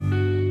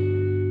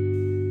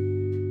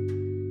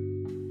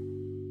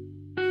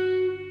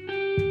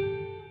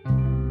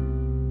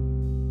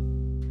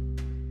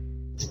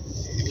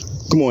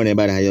Good morning,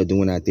 everybody. How y'all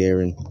doing out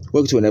there? And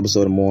welcome to an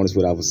episode of Mornings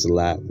with Alpha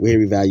Salat. We're here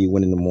we value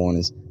winning the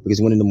mornings because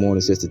winning the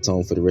morning sets the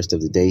tone for the rest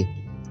of the day.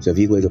 So if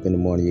you wake up in the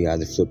morning, you guys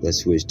and flip that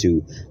switch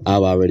to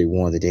I've already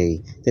won the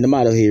day. Then the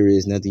motto here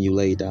is nothing you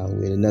lay down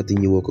with and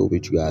nothing you woke up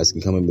with. You guys can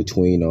come in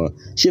between or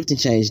shift and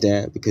change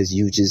that because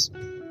you just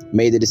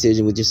made the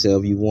decision with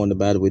yourself. You won the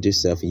battle with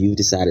yourself, and you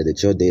decided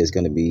that your day is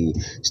going to be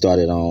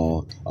started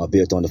on or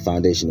built on the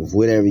foundation of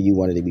whatever you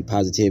want it to be: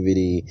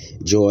 positivity,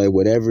 joy,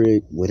 whatever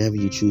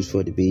you choose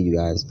for it to be. You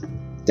guys,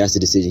 that's the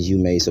decisions you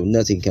made. So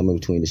nothing can come in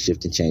between the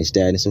shift and change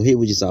that. And so here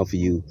we just offer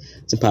you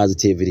some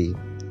positivity,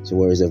 some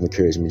words of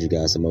encouragement, you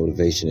guys, some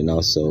motivation, and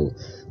also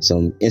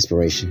some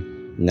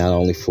inspiration, not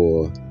only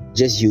for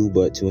just you,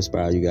 but to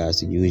inspire you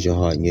guys to use your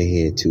heart and your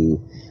head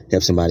to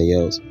help somebody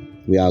else.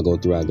 We all go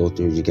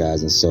through, you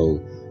guys. And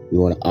so we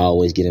want to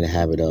always get in the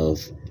habit of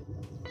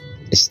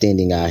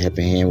extending our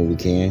helping hand when we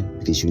can,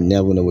 because you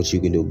never know what you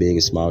can do, big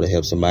or small, to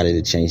help somebody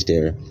to change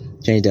their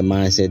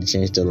mindset, to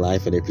change their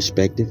life or their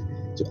perspective.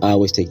 So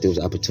always take those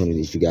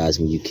opportunities, you guys,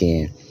 when you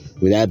can.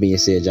 With that being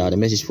said, y'all, the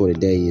message for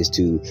today is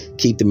to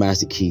keep the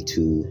master key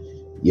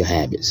to your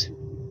habits.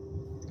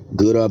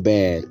 Good or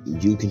bad,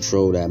 you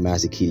control that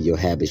master key to your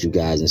habits, you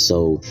guys. And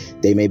so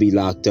they may be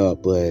locked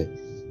up, but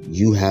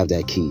you have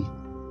that key.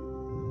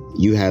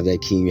 You have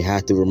that key. You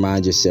have to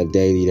remind yourself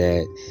daily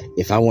that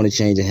if I want to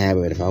change a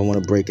habit, if I want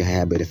to break a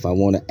habit, if I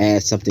want to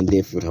add something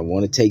different, I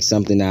want to take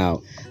something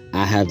out,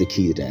 I have the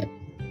key to that.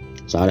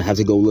 So I don't have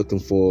to go looking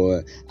for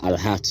it. I don't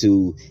have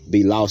to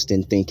be lost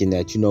in thinking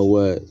that, you know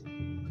what,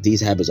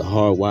 these habits are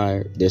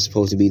hardwired. They're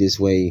supposed to be this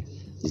way.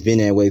 It's been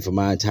that way for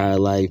my entire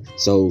life.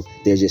 So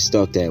they're just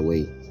stuck that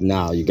way.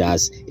 Now, you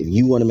guys, if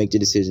you want to make the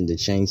decision to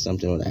change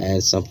something or to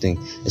add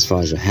something as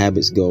far as your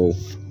habits go,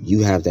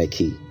 you have that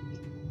key.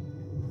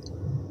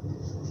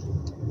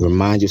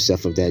 Remind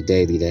yourself of that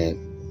daily,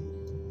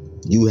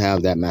 that you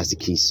have that master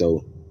key,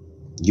 so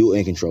you're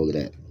in control of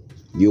that.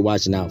 You're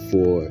watching out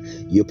for,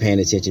 you're paying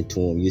attention to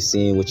them. You're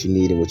seeing what you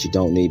need and what you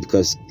don't need,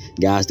 because,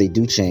 guys, they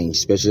do change,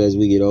 especially as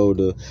we get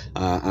older.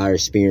 Our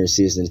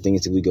experiences and the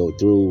things that we go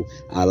through,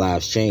 our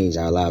lives change,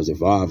 our lives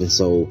evolve. And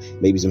so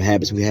maybe some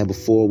habits we had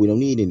before we don't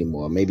need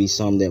anymore. Maybe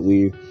some that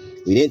we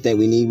didn't think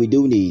we need, we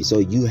do need. So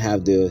you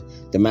have the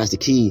master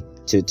key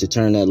to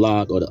turn that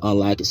lock or to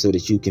unlock it so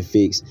that you can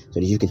fix, so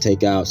that you can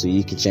take out, so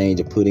you can change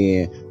and put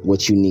in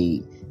what you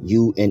need.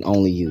 You and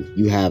only you.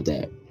 You have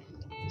that.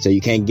 So you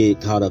can't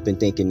get caught up in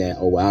thinking that,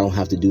 oh, well, I don't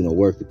have to do no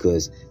work,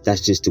 because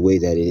that's just the way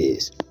that it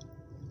is.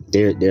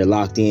 They're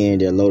locked in,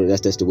 they're loaded.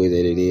 That's just the way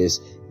that it is.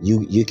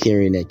 You're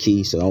carrying that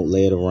key, so don't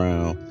lay it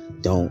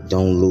around. Don't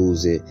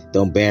lose it.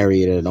 Don't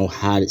bury it, or don't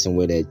hide it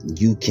somewhere that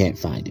you can't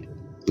find it,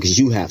 because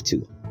you have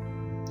to.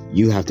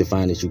 You have to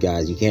find it, you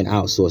guys. You can't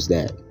outsource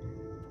that.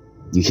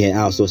 You can't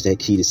outsource that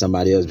key to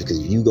somebody else, because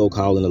if you go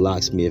calling a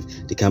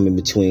locksmith to come in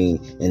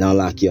between and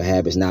unlock your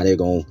habits, now they're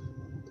going to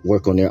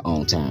work on their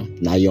own time.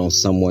 Now you're on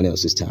someone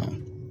else's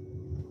time.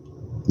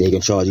 They can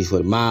charge you for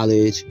the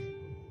mileage.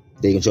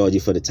 They can charge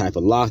you for the type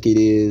of lock it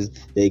is.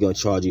 They're going to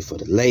charge you for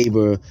the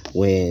labor,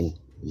 when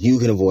you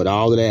can avoid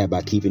all of that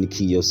by keeping the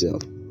key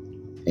yourself.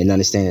 And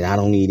understand that I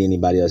don't need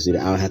anybody else to do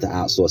that. I don't have to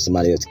outsource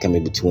somebody else to come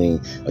in between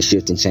or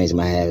shift and change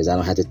my habits. I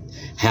don't have to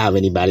have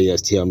anybody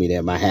else tell me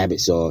that my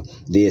habits are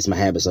this, my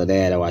habits are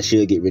that, or I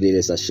should get rid of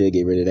this, I should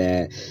get rid of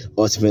that.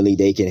 Ultimately,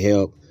 they can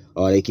help,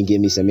 or they can give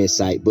me some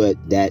insight,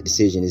 but that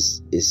decision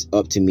is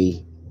up to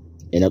me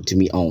and up to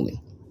me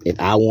only. If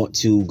I want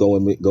to go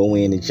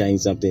in and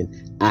change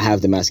something, I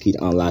have the master key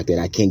to unlock that.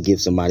 I can't give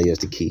somebody else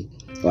the key.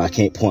 Or I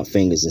can't point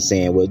fingers and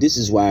saying, well, this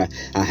is why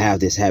I have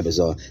this habit,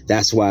 or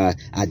that's why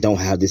I don't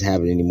have this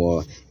habit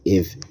anymore.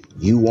 If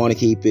you want to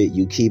keep it,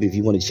 you keep it. If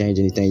you want to change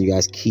anything, you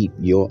guys keep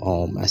your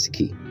own master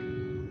key.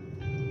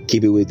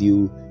 Keep it with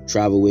you.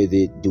 Travel with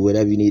it. Do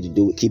whatever you need to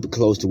do. Keep it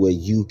close to where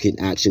you can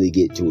actually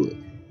get to it.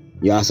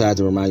 You also have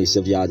to remind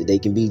yourself, y'all, that they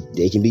can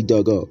be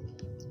dug up.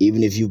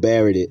 Even if you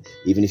buried it,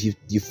 even if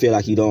you feel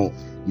like you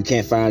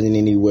can't find it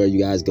anywhere, you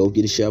guys go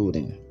get a shovel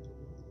then.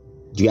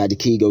 You got the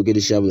key, go get a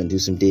shovel and do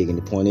some digging.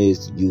 The point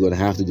is, you're going to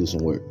have to do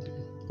some work.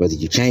 Whether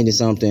you're changing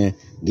something,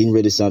 getting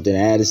rid of something,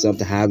 adding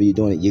something, however you're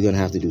doing it, you're going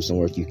to have to do some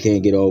work. You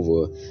can't get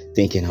over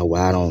thinking, oh,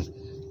 well,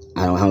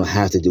 I don't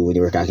have to do any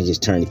work. I can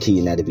just turn the key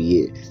and that'll be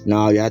it.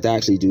 No, you have to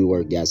actually do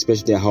work, guys.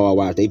 Especially that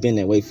hardwired. If they've been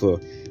that way for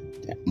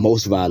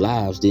most of our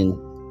lives, then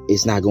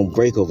it's not going to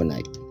break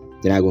overnight.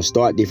 They're not going to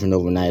start different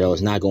overnight, or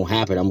it's not going to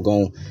happen. I'm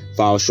going to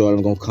fall short.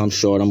 I'm going to come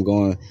short.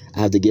 I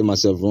have to give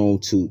myself room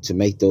to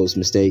make those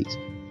mistakes.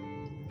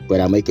 But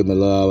I make them in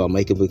love. I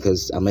make them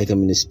because I make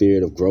them in the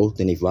spirit of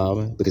growth and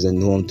evolving, because I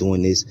know I'm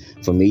doing this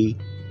for me,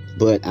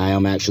 but I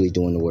am actually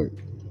doing the work,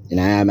 and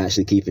I am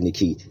actually keeping the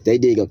key. They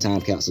dig up time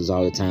capsules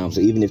all the time.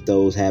 So even if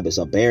those habits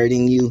are buried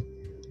in you,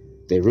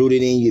 they're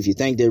rooted in you. If you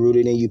think they're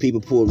rooted in you,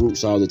 people pull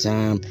roots all the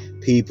time.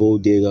 People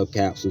dig up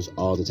capsules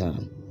all the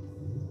time.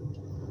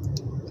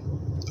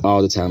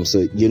 All the time.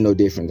 So you're no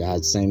different, guys.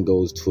 The same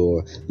goes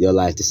for your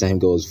life. The same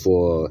goes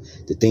for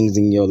the things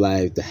in your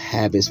life, the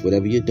habits,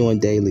 whatever you're doing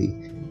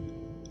daily.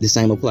 The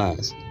same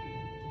applies.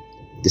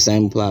 The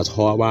same applies,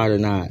 hardwired or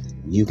not.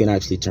 You can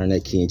actually turn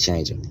that key and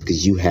change it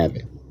because you have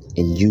it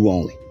and you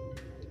own it.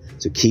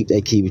 So keep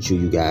that key with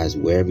you guys,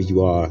 wherever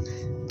you are.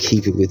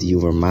 Keep it with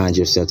you. Remind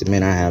yourself that,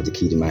 man, I have the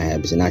key to my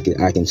habits, and I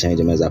can change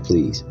them as I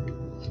please.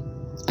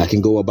 I can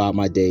go about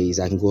my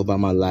days. I can go about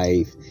my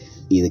life,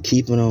 either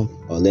keeping them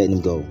or letting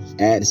them go.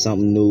 Adding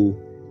something new,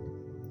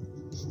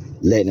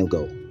 letting them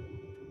go.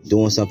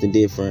 Doing something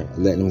different,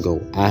 letting them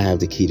go. I have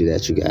the key to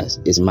that, you guys.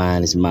 It's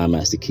mine. It's my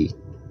master key.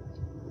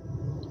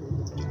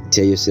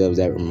 Tell yourselves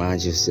that.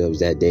 Remind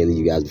yourselves that daily,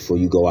 you guys, before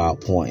you go out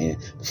pointing,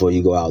 before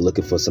you go out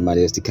looking for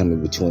somebody else to come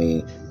in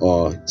between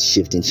or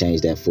shift and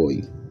change that for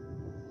you.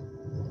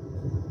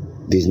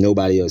 There's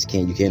nobody else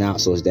can. You can't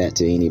outsource that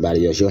to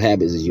anybody else. Your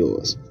habits is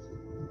yours.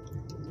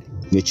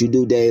 What you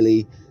do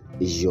daily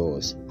is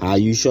yours. How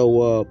you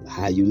show up,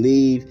 how you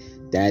leave,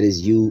 that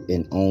is you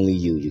and only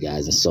you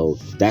guys. And so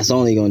that's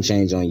only going to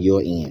change on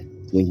your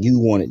end when you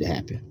want it to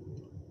happen.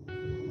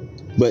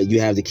 But you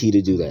have the key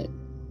to do that.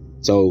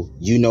 So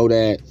you know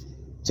that.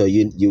 So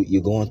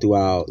you're going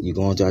throughout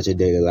your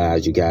daily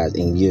lives, you guys,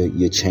 and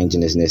you're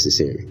changing as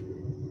necessary.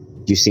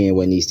 You're seeing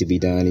what needs to be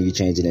done, and you're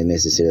changing as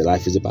necessary.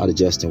 Life is about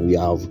adjusting. We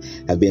all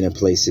have been in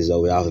places, or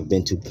we all have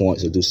been to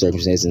points or through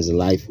circumstances in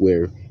life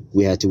where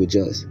we had to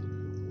adjust,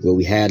 where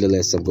we had to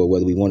let stuff go,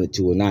 whether we wanted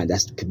to or not.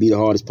 That could be the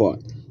hardest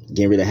part,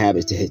 getting rid of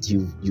habits that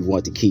you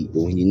want to keep.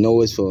 But when you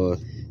know it's for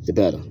the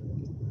better,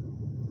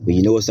 when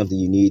you know it's something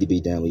you need to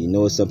be done, when you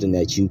know it's something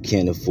that you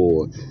can't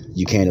afford,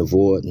 you can't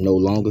avoid no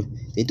longer,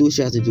 then do what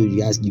you have to do, you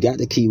guys. You got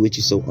the key with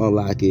you, so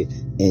unlock it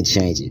and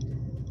change it.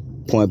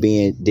 Point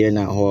being, they're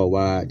not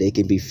hardwired. They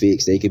can be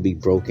fixed. They can be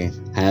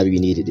broken, however you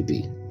need it to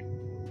be.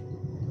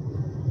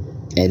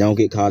 And don't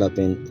get caught up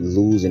in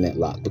losing that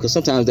lock, because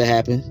sometimes that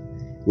happens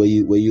where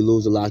you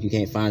lose a lock, you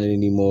can't find it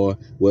anymore.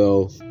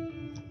 Well,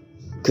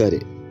 cut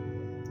it.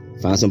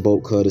 Find some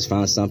bolt cutters.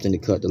 Find something to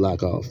cut the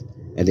lock off,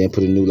 and then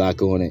put a new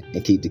lock on it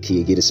and keep the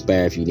key. Get a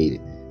spare if you need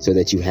it, so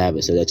that you have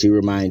it, so that you're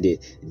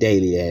reminded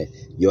daily that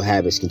your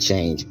habits can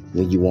change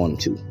when you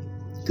want them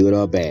to, good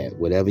or bad.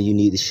 Whatever you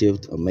need to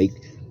shift or make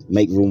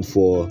room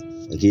for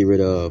or get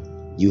rid of,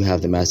 you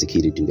have the master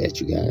key to do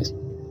that, you guys.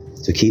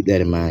 So keep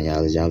that in mind,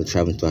 y'all, as y'all are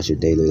traveling throughout your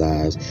daily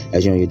lives,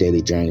 as you're on your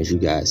daily journeys. You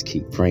guys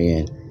keep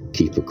praying,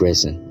 keep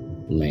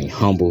progressing, remain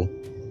humble.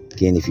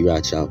 Again, if you're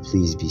out, y'all,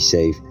 please be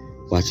safe.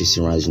 Watch your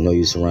surroundings. Know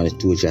your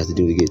surroundings. Do what you have to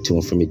do to get to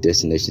and from your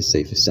destination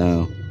safe and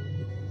sound.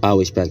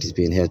 Always practice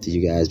being healthy,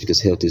 you guys,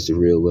 because health is the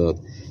real wealth.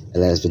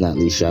 And last but not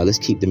least, y'all, let's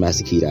keep the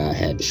master key to our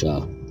habits,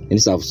 y'all. And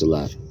it's Officer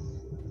Life.